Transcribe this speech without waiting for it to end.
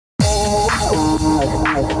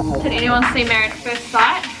Did anyone see Married at First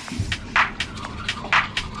Sight?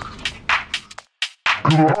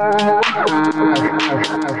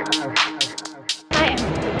 I am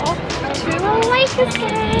off to a Lakers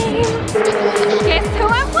game. Guess who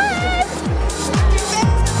I'm with?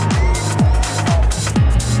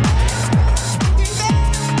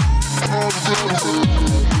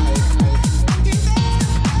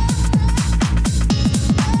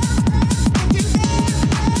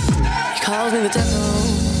 He calls me the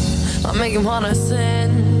devil, I make him wanna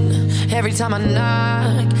sin. Every time I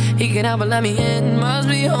knock, he can't help but let me in. Must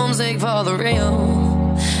be homesick for the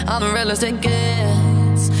real. I'm the realest it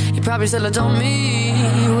gets. You probably still adore me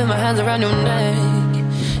with my hands around your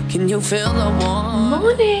neck. Can you feel the warmth?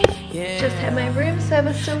 Morning. Yeah. Just had my room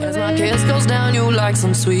service delivered. As my kiss goes down, you like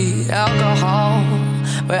some sweet alcohol.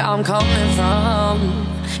 Where I'm coming from,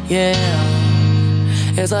 yeah.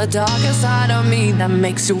 It's the darker side of me that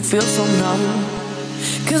makes you feel so numb.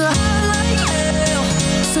 Cause I hurt like hell,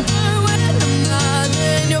 so burn when I'm not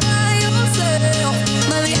and you're by yourself.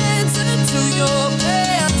 Am I the answer to your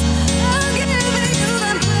prayers? I'll give it you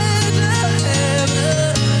that pleasure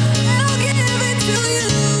heaven. I'll give it to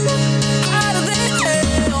you out of this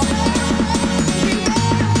hell.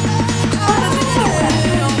 Out of this hell.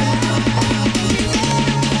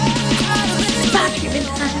 Out of this hell.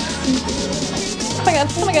 Oh my god,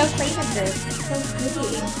 oh my god.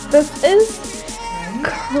 This is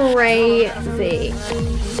crazy.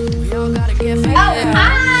 Oh,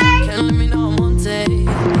 hi!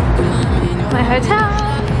 My hotel.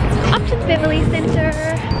 Options Beverly Center.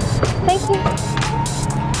 Thank you.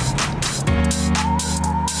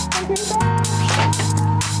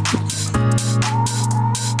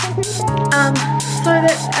 So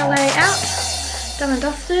that's LA out. Done and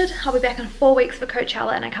dusted. I'll be back in 4 weeks for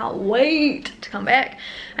Coachella and I can't wait to come back.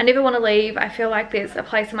 I never want to leave. I feel like there's a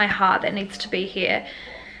place in my heart that needs to be here.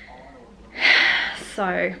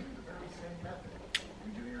 So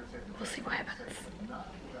we'll see what happens.